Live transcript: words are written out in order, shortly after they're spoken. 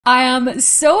I am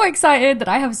so excited that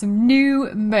I have some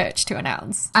new merch to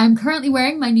announce. I'm currently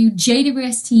wearing my new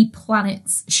JWST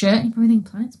Planets shirt. You probably think,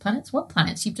 planets? Planets? What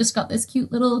planets? You've just got this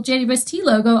cute little JWST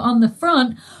logo on the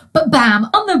front, but bam,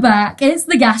 on the back, it's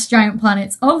the gas giant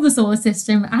planets of the solar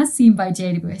system as seen by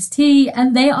JWST,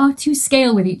 and they are to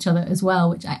scale with each other as well,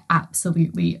 which I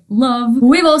absolutely love.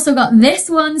 We've also got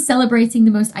this one celebrating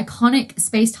the most iconic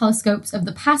space telescopes of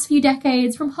the past few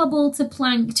decades, from Hubble to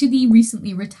Planck to the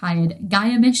recently retired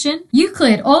Gaia mission.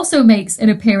 Euclid also makes an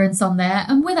appearance on there,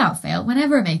 and without fail,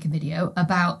 whenever I make a video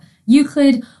about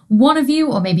Euclid, one of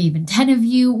you, or maybe even 10 of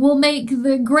you, will make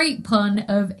the great pun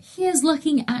of "here's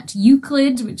looking at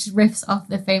Euclid," which riffs off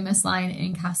the famous line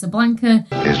in Casablanca,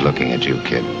 "Here's looking at you,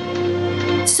 kid."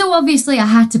 So obviously I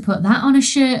had to put that on a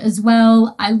shirt as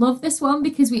well. I love this one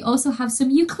because we also have some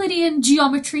Euclidean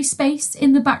geometry space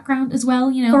in the background as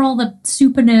well, you know, for all the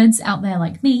super nerds out there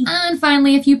like me. And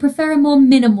finally, if you prefer a more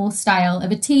minimal style of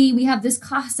a tee, we have this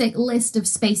classic list of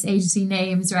space agency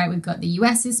names, right? We've got the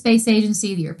US's space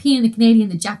agency, the European, the Canadian,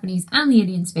 the Japanese, and the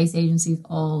Indian space agencies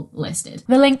all listed.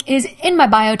 The link is in my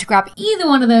bio to grab either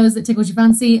one of those that tickles your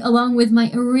fancy, along with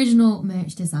my original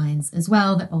merch designs as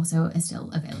well that also are still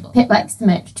available. Pip likes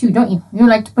the merch too, don't you? You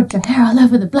like to put your hair all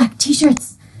over the black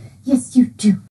t-shirts. Yes, you do.